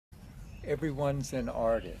Everyone's an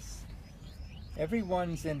artist.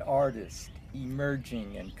 Everyone's an artist,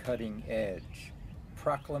 emerging and cutting edge.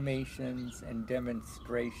 Proclamations and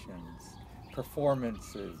demonstrations,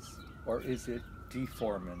 performances, or is it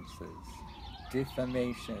deformances?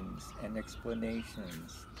 Defamations and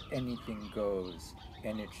explanations, anything goes,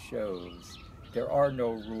 and it shows. There are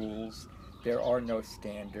no rules, there are no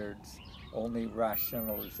standards, only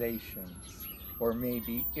rationalizations, or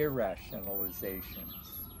maybe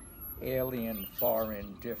irrationalizations. Alien,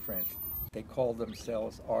 foreign, different. They call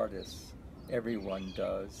themselves artists. Everyone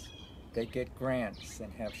does. They get grants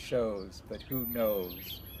and have shows, but who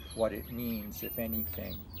knows what it means, if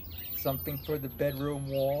anything. Something for the bedroom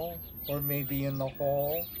wall? Or maybe in the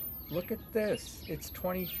hall? Look at this. It's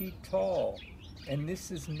 20 feet tall. And this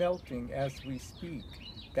is melting as we speak.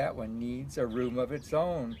 That one needs a room of its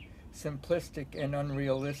own. Simplistic and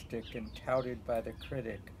unrealistic and touted by the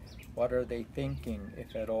critic. What are they thinking,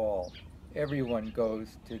 if at all? Everyone goes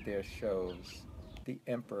to their shows. The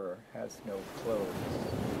emperor has no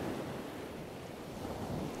clothes.